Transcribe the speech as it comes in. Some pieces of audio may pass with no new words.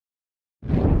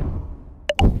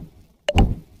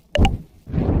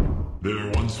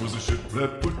There once was a ship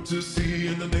that put to sea,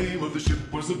 and the name of the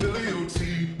ship was the Billy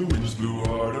O.T. The winds blew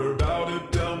harder about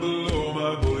it down below,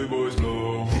 my bully boys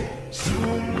blow.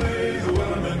 Soon may the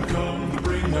wellermen come to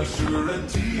bring us sugar and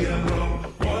tea and rum.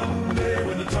 One day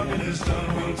when the tonguing is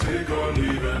done, we'll take our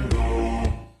leave and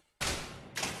go.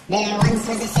 There once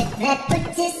was a ship that put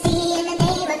to sea, and the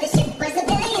name of the ship was the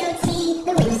Billy O.T.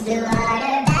 The winds blew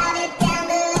harder about it down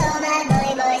below, my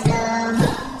bully boys blow.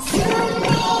 Soon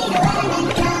may the wellermen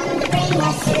come to bring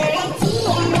us sugar and tea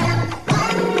and rum.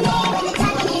 One day when the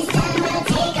tonguing is done, we'll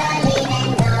take our leave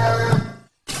and go.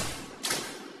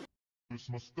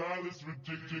 My style is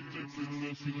ridiculous.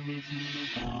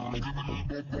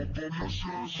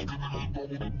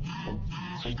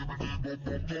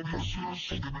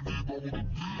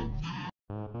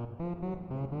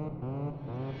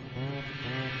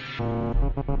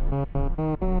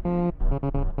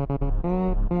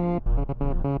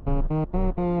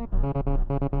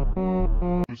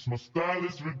 My style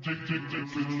is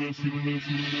ridiculous.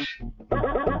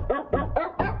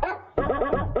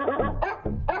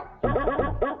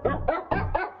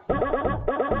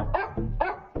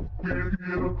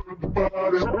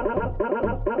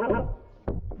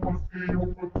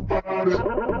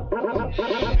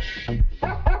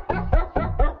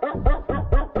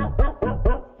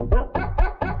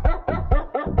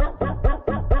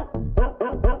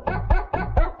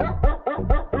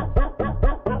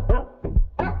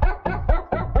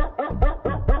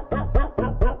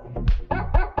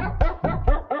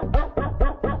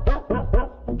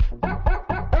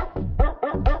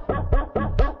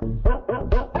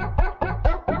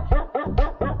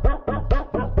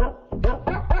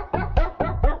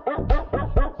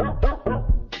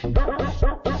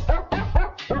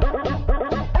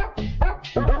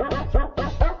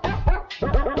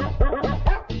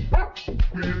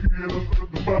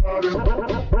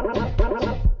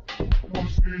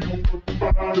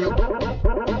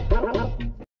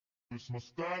 My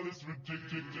style is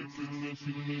ridiculous.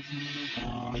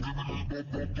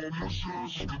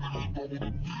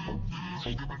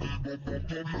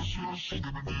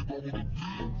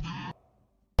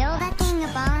 You're the king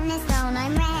upon this throne,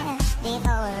 I'm ready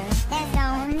for the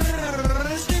throne.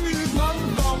 Skibidi bum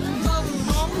bum bum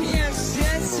bum, yes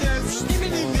yes yes.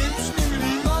 Skibidi dip,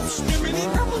 skibidi bum, skibidi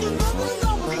bubble bubble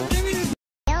bubble.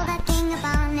 You're the king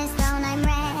upon this throne, I'm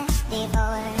ready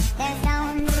for the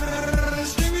throne.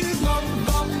 Skibidi bum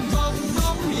bum bum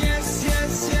bum, yes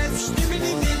yes yes.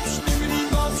 Skibidi dip, skibidi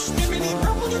bum, skibidi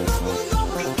bubble bubble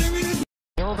bubble.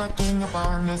 You're the king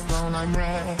upon this throne, I'm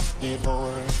ready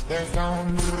for the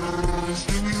throne.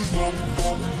 Skibidi bum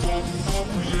bum bum bum,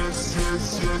 yes yes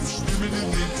yes. Skibidi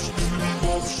dip, skibidi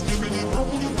bum, skibidi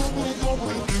bubble bubble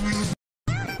bubble.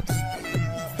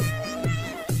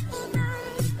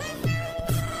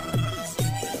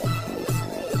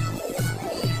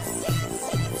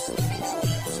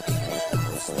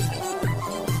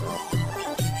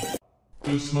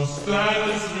 My style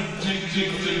is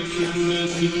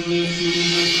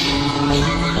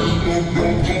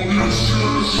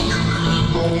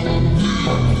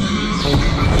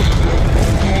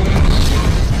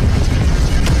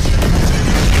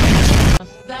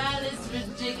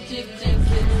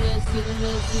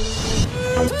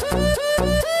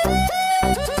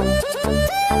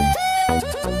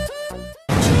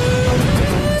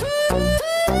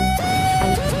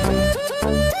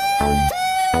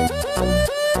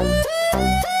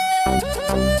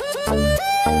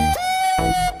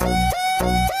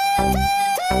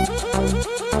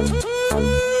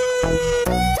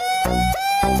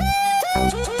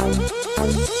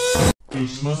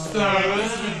My style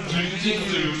is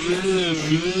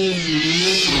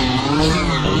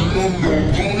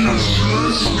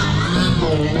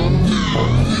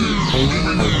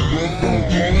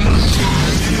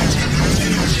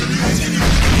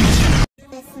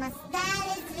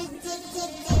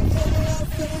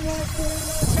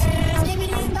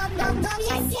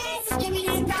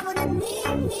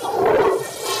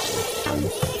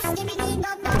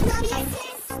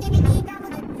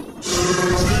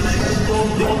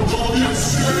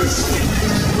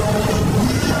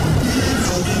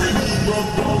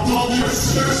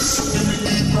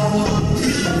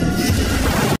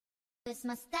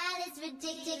My style is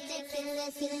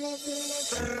ridiculous.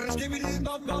 Skibidi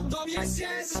bum bum bum, yes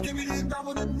yes. Skibidi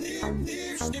bubble dim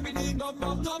dim. Skibidi bum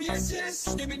bum bum, yes yes.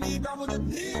 Skibidi bubble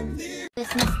dim dim. My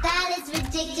style is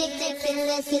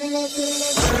ridiculous.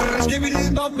 Skibidi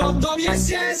bum bum bum, yes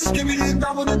yes. Skibidi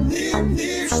bubble dim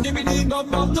dim. Skibidi bum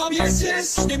bum bum, yes yes.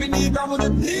 Skibidi bubble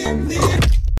dim dim.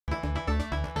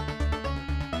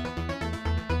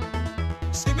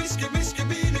 Skibidi skibidi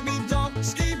skibidi dum.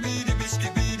 Skibidi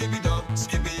skibidi dum.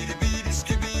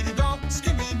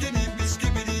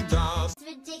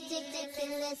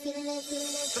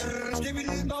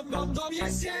 bum bum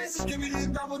yes yes.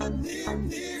 Skibidi bum bum nim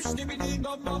nim. Skibidi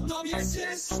bum bum yes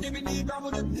yes. Skibidi bum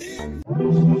bum nim.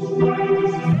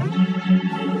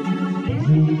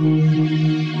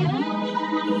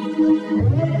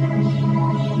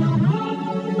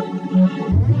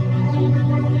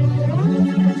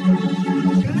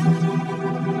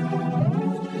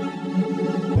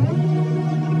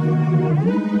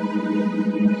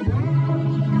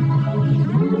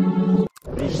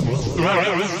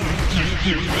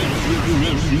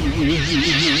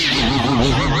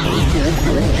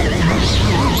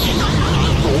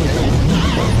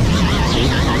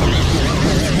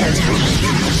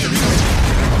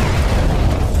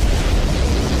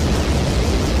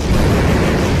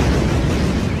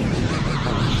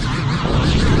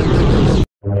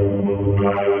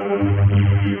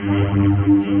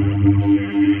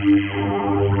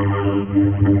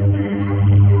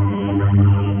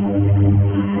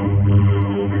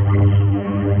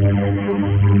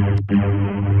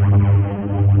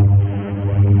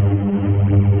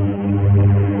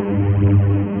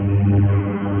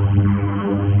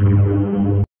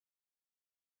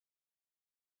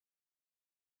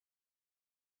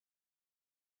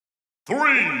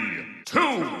 Three,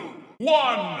 two,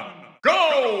 one,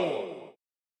 go!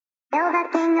 Build a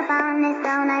king upon his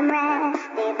throne, I'm ready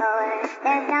for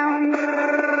their throne.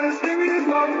 Skibidi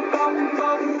bum bum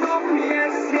bum bum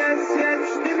yes yes yes.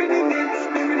 Skibidi dip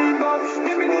skibidi bum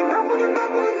skibidi bum bum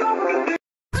bum bum.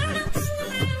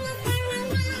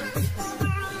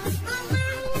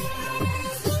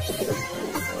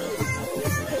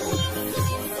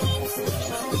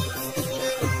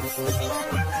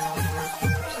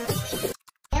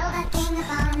 Build a king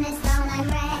upon his throne, I'm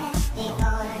ready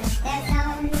for their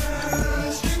throne.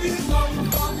 Skibidi bum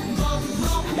bum bum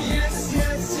bum yes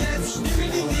yes yes.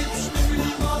 Skibidi dip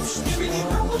skibidi bum skibidi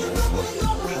bum bum bum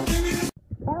bum.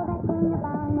 Build a king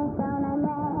upon his throne, I'm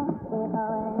ready for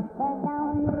their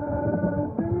throne.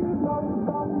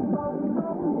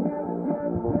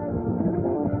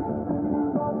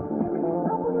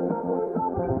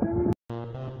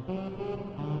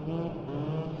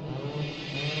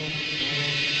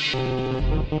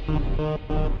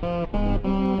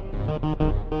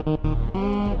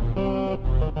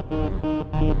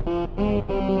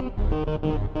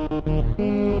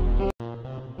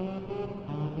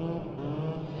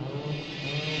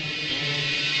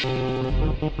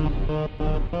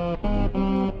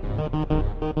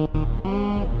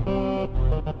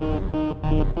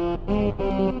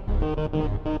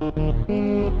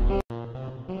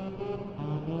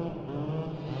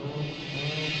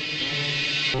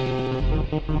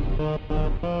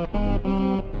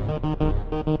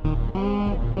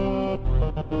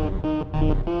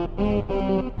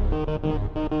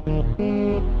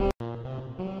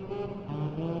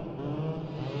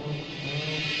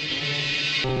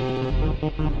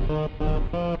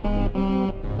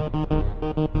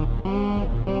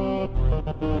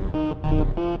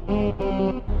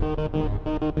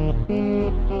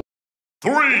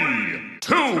 Three,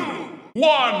 two,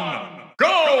 one,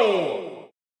 go!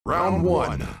 Round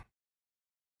one.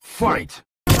 Fight!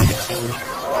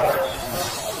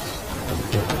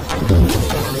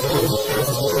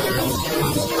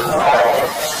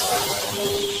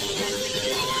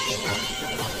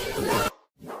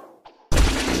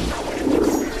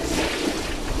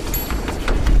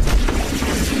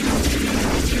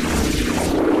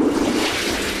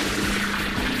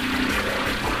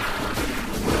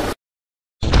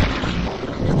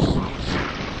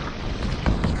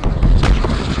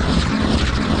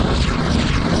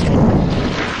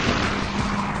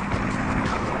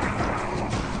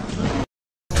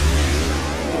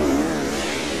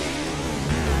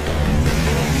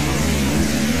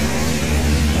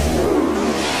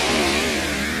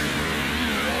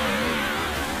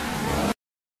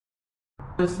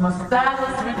 My style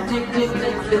is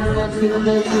ridiculous.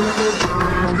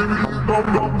 Skibidi bum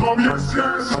bum bum yes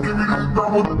yes. Skibidi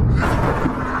bum bum.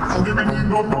 Skibidi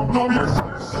bum bum bum yes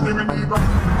yes. Skibidi bum.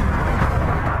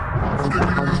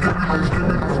 Skibidi skibidi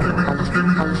skibidi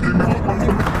skibidi skibidi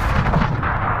skibidi.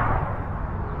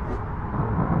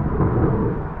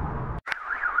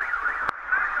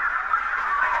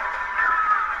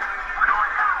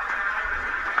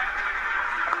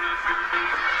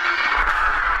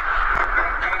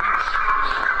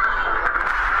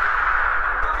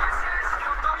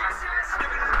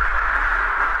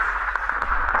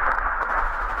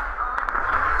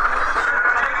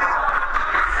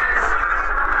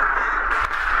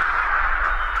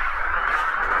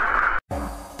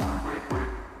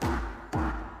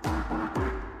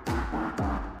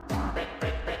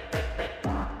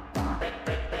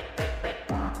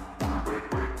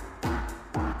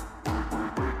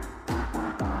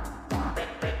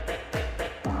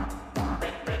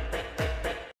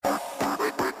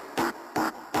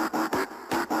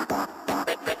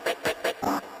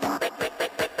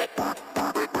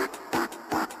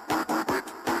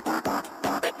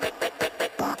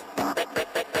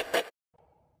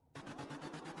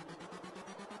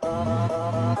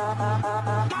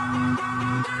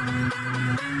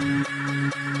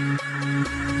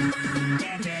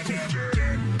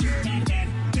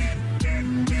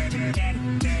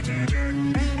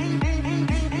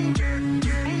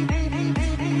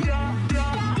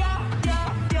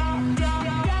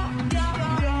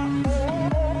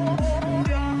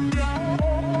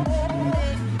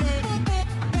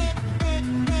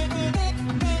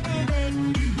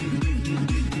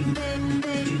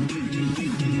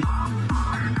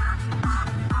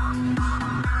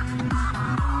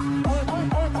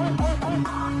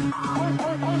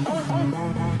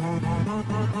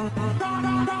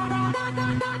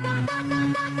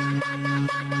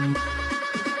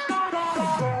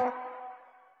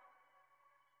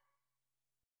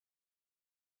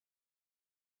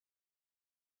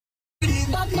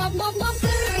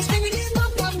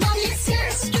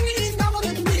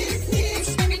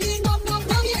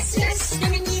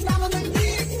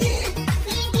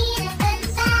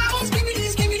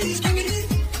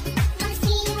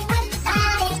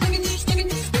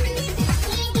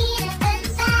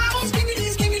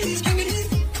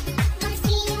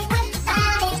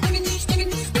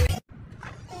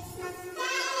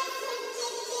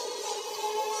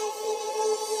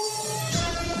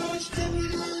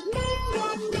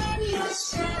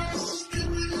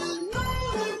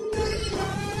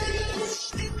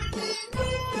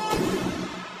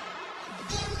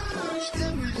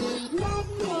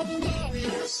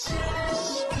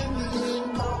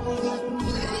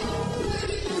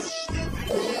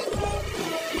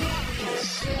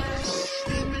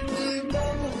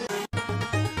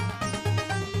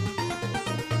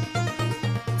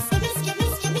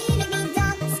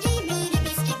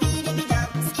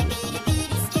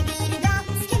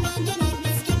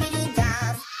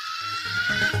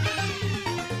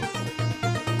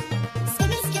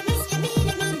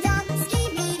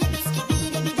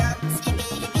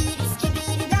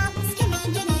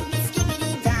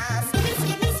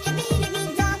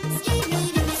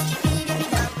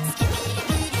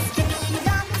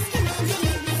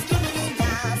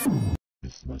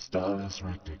 Stars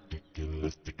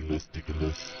ridiculous, ridiculous,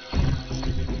 ridiculous.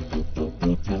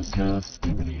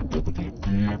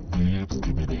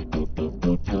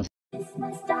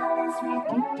 My style is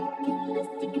ridiculous,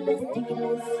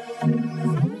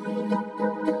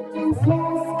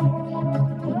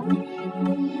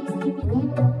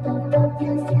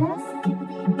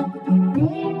 ridiculous,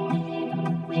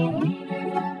 ridiculous.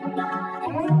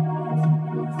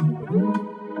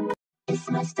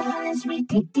 My style is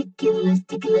ridiculous,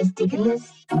 ridiculous, ridiculous.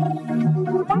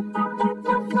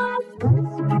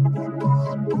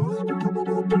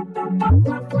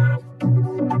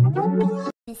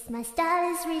 Yes, my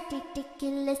style is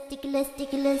ridiculous, ridiculous,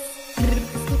 ridiculous.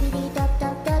 Skibidi dop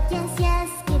dop dop, yes, yes.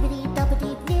 Skibidi dop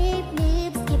deep deep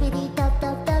deep. Skibidi dop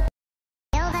dop dop.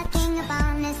 You're the king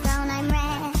upon this throne. I'm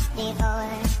ready for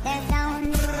their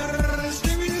zone.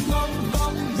 Skibidi dop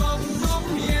dop dop dop,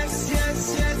 yes, yes,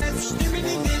 yes.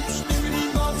 Skibidi dip, skibidi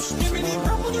dop, skibidi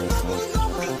dop dop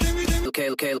dop dop.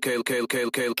 Kale, kale, kale, kale,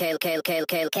 kale, kale, Kale, kale, kale,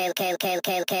 kale, kale,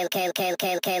 kale, kale, kale, kale,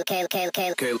 kale, kale, kale, kale, kale, kale,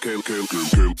 kale. kale, kale,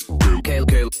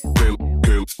 kale, kale,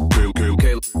 kale,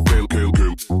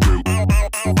 kale, kale, kale, kale,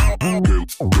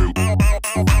 kale, kale,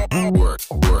 work,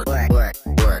 work, work,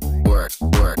 work, work,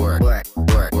 work, work, work,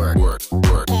 work, work, work,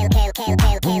 work, Kale, kale, kale,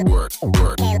 kale, kale. work,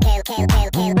 work. Kale, kale, kale, kale,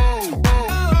 kale.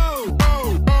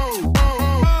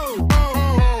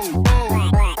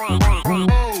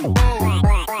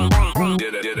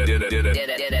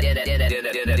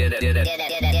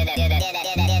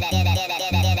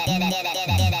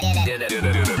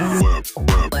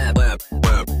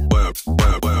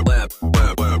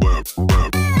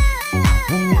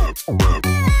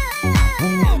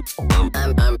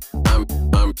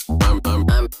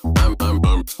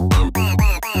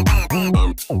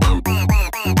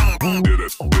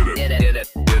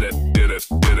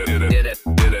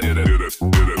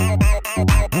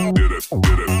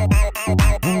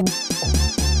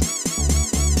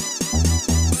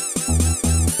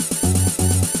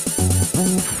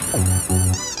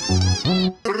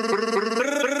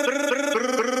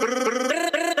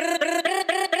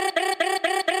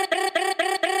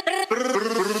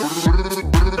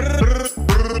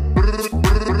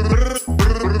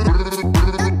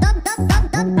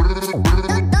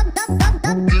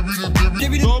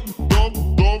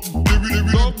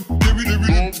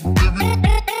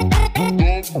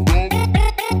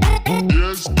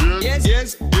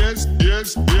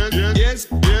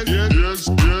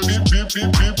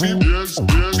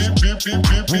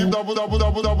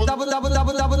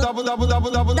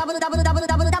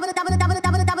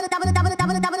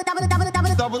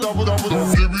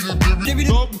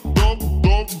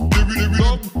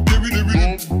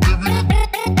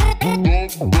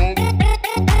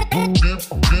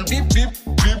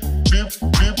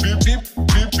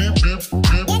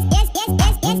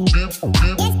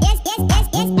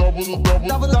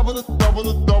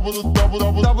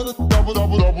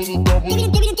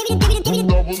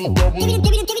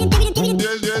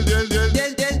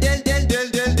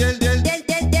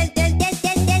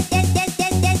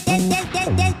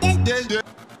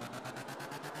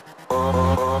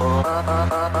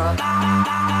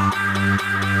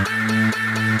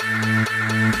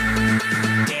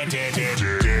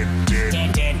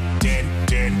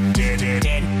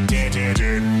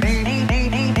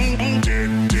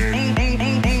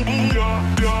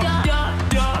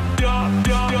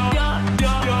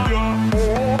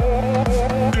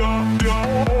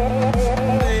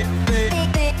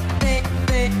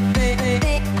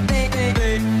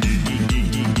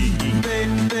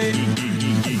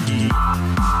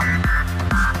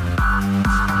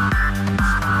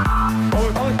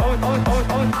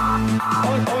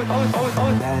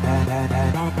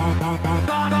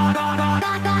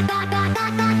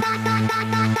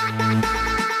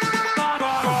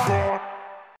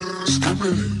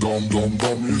 Skibidi dum dum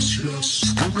dum, yes yes.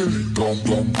 Skibidi dum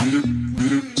dum dip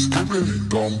dip. Skibidi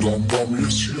dum dum dum,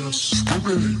 yes yes.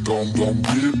 Skibidi dum dum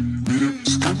dip dip.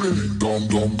 Skibidi dum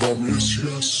dum dum, yes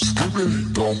yes. Skibidi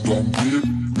dum dum dip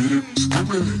dip.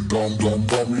 Skibidi dum dum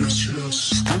dum, yes yes.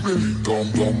 Skibidi dum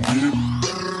dum dip.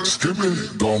 Skibidi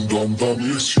dum dum dum,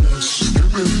 yes yes.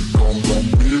 Skibidi dum dum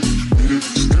dip dip.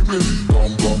 Skibidi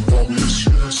dum dum dum, yes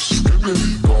yes. Skibidi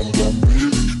dum dum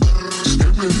dip.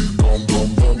 Skibidi dum dum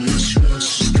dum, yes yes.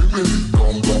 Skibidi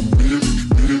dum dum dip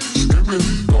dip.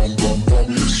 Skibidi dum dum dum,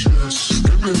 yes yes.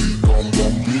 Skibidi dum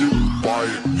dum dip. Buy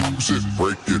it, use it,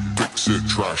 break it, fix it,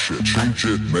 trash it, change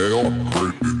it, mail,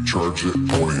 upgrade it, charge it,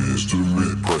 point it, zoom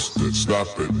it, press it, snap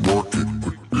it, work it,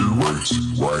 quick erase it,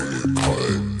 write it, cut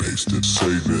it, paste it,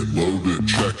 save it, load it,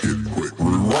 check it, quick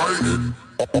rewrite it.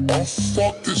 Oh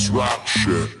fuck this rap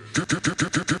shit. Get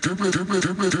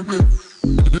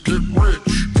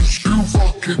rich, you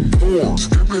fucking poor.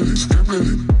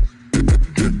 Skibidi.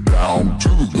 Get down to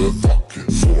the fucking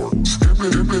floor.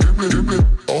 Skibidi.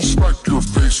 I'll smack your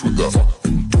face with that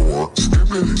fucking door.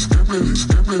 Skibidi.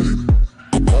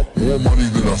 I got more money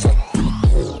than a fucking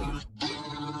whore.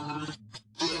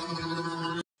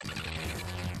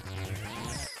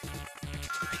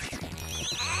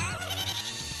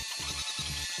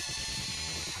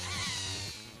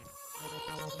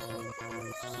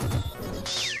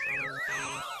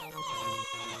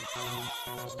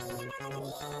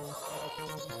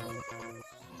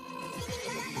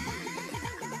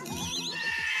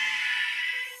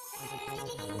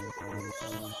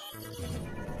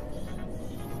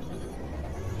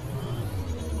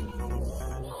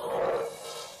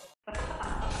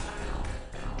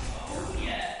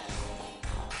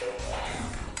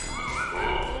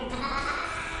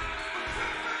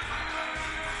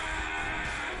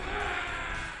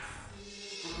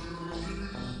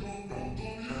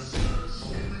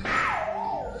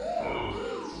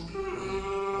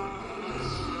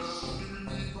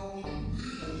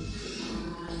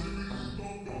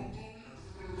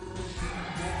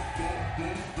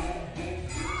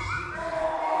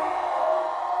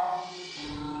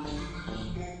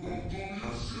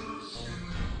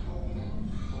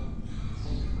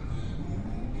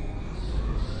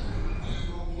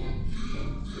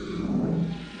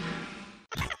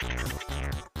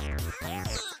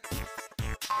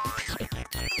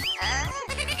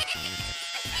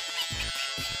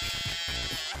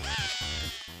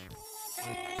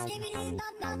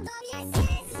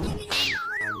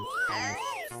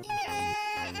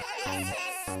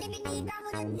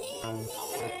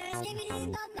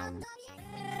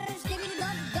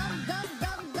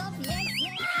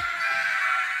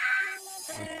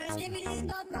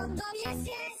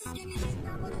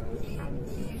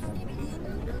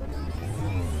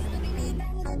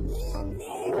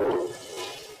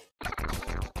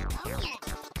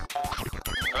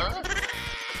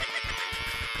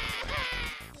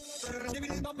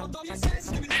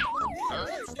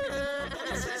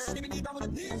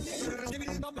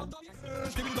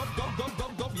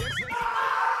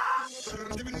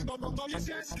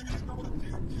 Yes,